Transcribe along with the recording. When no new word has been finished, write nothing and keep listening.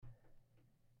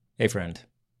Hey friend,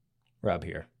 Rob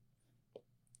here.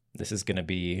 This is going to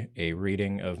be a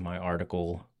reading of my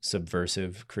article,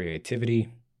 Subversive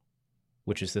Creativity,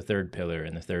 which is the third pillar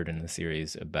and the third in the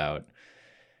series about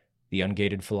the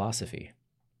ungated philosophy.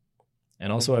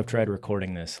 And also, I've tried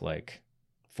recording this like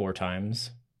 4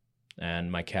 times,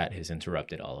 and my cat has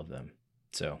interrupted all of them.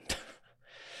 So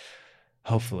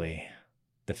hopefully,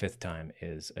 the 5th time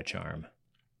is a charm.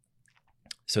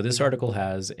 So this article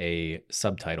has a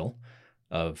subtitle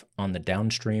of On the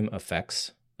Downstream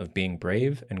Effects of Being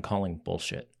Brave and Calling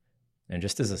Bullshit. And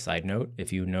just as a side note,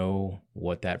 if you know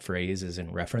what that phrase is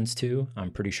in reference to,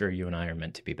 I'm pretty sure you and I are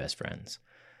meant to be best friends.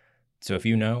 So if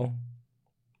you know,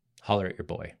 holler at your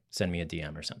boy. Send me a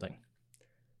DM or something.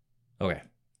 Okay,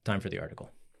 time for the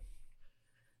article.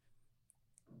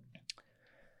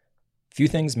 Few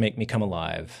things make me come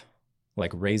alive,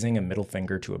 like raising a middle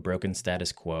finger to a broken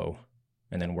status quo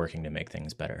and then working to make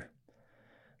things better.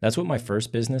 That's what my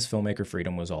first business, Filmmaker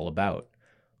Freedom, was all about.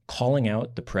 Calling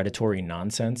out the predatory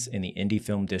nonsense in the indie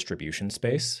film distribution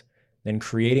space, then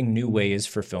creating new ways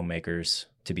for filmmakers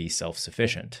to be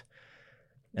self-sufficient.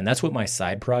 And that's what my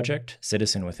side project,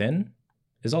 Citizen Within,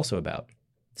 is also about.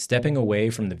 Stepping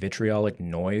away from the vitriolic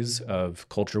noise of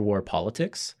culture war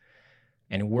politics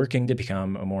and working to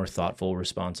become a more thoughtful,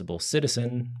 responsible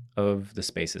citizen of the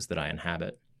spaces that I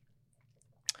inhabit.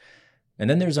 And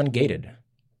then there's Ungated,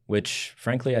 which,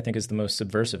 frankly, I think is the most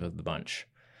subversive of the bunch.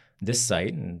 This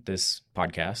site and this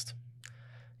podcast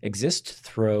exist to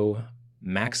throw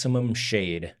maximum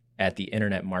shade at the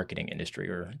internet marketing industry,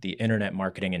 or the internet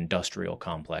marketing industrial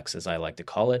complex, as I like to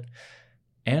call it,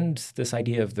 and this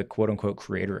idea of the quote-unquote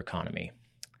creator economy.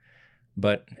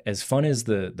 But as fun as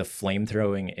the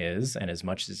flame-throwing is, and as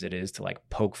much as it is to like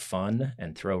poke fun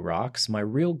and throw rocks, my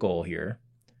real goal here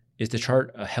is to chart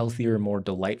a healthier, more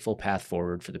delightful path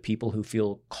forward for the people who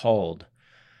feel called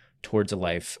towards a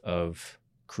life of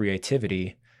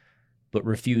creativity, but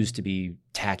refuse to be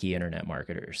tacky internet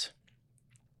marketers.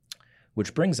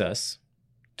 Which brings us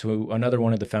to another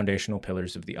one of the foundational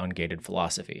pillars of the ungated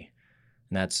philosophy,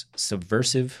 and that's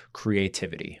subversive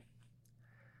creativity.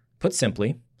 Put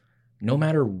simply, no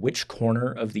matter which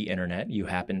corner of the internet you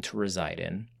happen to reside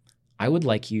in, I would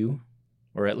like you,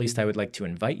 or at least I would like to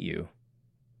invite you,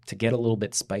 to get a little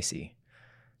bit spicy.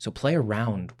 So play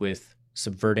around with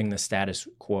subverting the status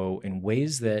quo in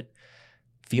ways that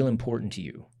feel important to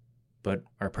you, but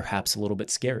are perhaps a little bit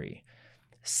scary.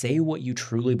 Say what you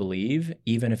truly believe,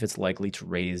 even if it's likely to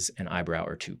raise an eyebrow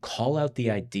or two. Call out the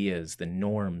ideas, the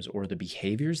norms, or the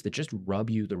behaviors that just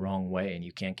rub you the wrong way and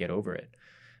you can't get over it.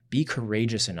 Be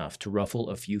courageous enough to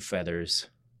ruffle a few feathers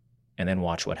and then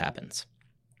watch what happens.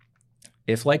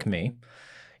 If, like me,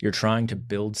 you're trying to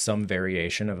build some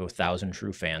variation of 1,000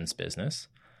 True Fans business,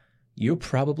 you'll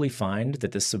probably find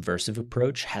that this subversive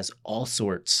approach has all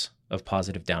sorts of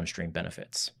positive downstream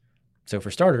benefits. So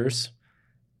for starters,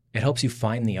 it helps you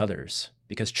find the others,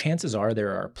 because chances are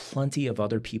there are plenty of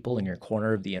other people in your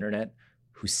corner of the internet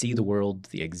who see the world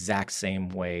the exact same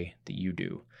way that you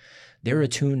do. They're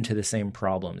attuned to the same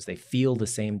problems. They feel the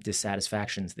same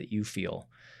dissatisfactions that you feel.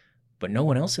 But no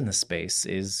one else in the space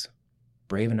is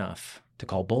brave enough to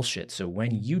call bullshit. So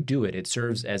when you do it, it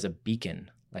serves as a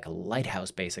beacon, like a lighthouse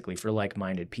basically, for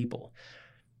like-minded people.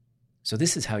 So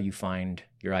this is how you find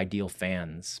your ideal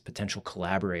fans, potential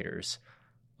collaborators,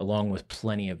 along with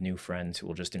plenty of new friends who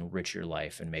will just enrich your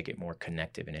life and make it more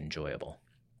connective and enjoyable.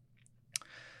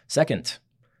 Second,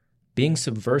 being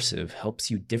subversive helps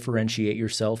you differentiate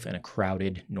yourself in a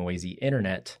crowded, noisy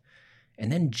internet,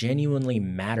 and then genuinely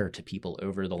matter to people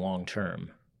over the long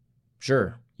term.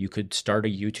 Sure, you could start a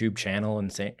YouTube channel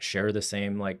and share the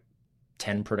same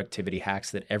 10 productivity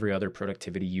hacks that every other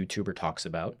productivity YouTuber talks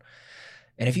about.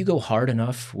 And if you go hard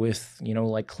enough with,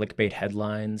 clickbait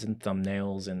headlines and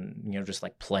thumbnails and, just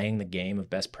playing the game of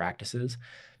best practices,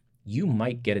 you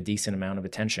might get a decent amount of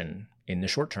attention in the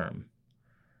short term.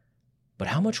 But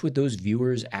how much would those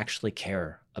viewers actually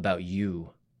care about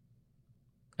you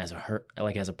as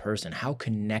a person? How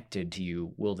connected to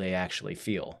you will they actually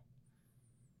feel?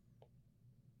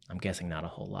 I'm guessing not a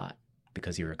whole lot,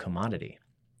 because you're a commodity.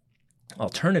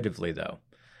 Alternatively, though,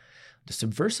 the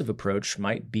subversive approach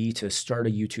might be to start a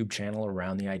YouTube channel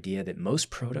around the idea that most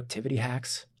productivity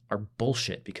hacks are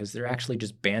bullshit because they're actually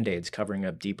just band-aids covering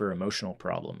up deeper emotional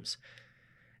problems.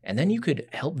 And then you could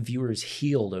help viewers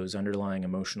heal those underlying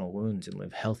emotional wounds and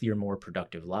live healthier, more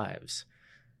productive lives.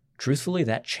 Truthfully,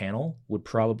 that channel would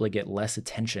probably get less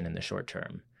attention in the short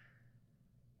term.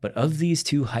 But of these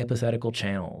two hypothetical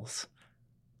channels,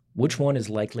 which one is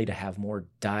likely to have more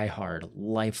diehard,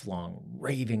 lifelong,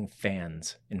 raving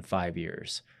fans in 5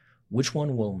 years? Which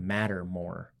one will matter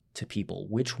more to people?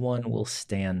 Which one will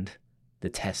stand the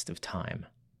test of time?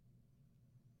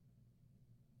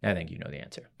 I think you know the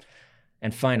answer.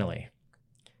 And finally,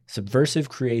 subversive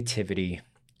creativity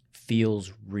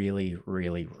feels really,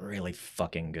 really, really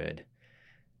fucking good.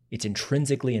 It's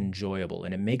intrinsically enjoyable,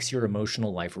 and it makes your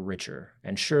emotional life richer.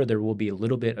 And sure, there will be a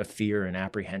little bit of fear and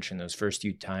apprehension those first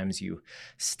few times you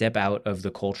step out of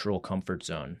the cultural comfort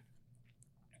zone.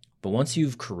 But once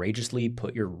you've courageously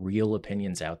put your real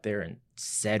opinions out there and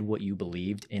said what you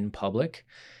believed in public,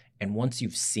 and once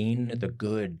you've seen the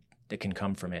good that can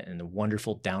come from it and the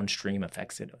wonderful downstream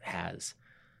effects it has,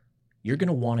 you're going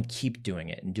to want to keep doing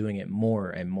it and doing it more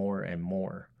and more and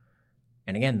more.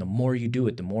 And again, the more you do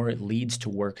it, the more it leads to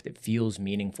work that feels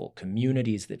meaningful,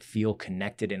 communities that feel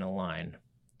connected and aligned,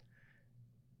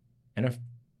 and a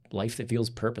life that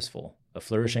feels purposeful, a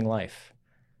flourishing life.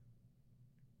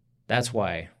 That's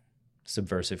why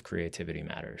subversive creativity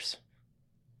matters.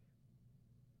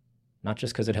 Not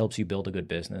just because it helps you build a good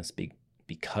business,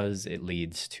 because it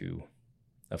leads to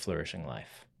a flourishing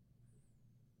life.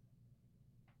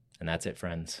 And that's it,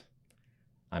 friends.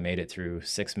 I made it through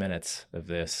 6 minutes of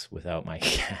this without my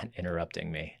cat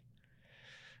interrupting me.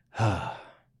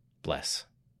 Bless.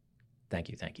 Thank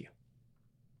you.